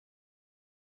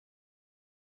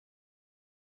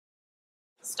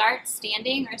Start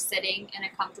standing or sitting in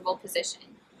a comfortable position.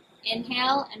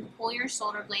 Inhale and pull your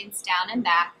shoulder blades down and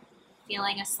back,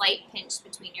 feeling a slight pinch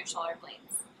between your shoulder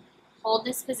blades. Hold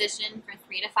this position for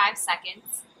 3 to 5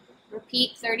 seconds.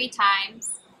 Repeat 30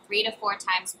 times, 3 to 4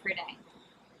 times per day.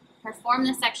 Perform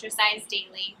this exercise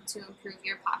daily to improve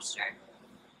your posture.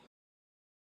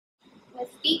 With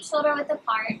feet shoulder width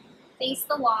apart, face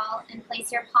the wall and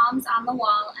place your palms on the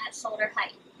wall at shoulder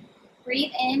height.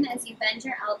 Breathe in as you bend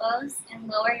your elbows and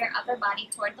lower your upper body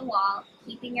toward the wall,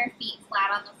 keeping your feet flat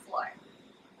on the floor.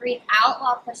 Breathe out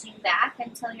while pushing back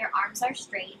until your arms are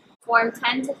straight. Form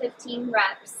 10 to 15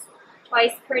 reps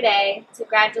twice per day to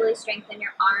gradually strengthen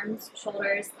your arms,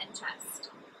 shoulders, and chest.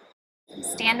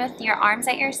 Stand with your arms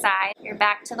at your side, your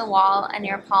back to the wall, and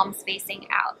your palms facing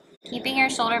out. Keeping your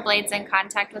shoulder blades in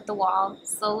contact with the wall,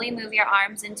 slowly move your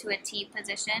arms into a T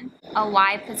position, a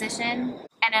Y position,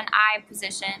 and an I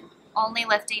position, only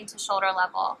lifting to shoulder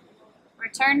level.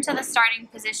 Return to the starting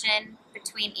position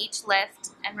between each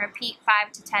lift and repeat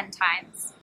 5 to 10 times.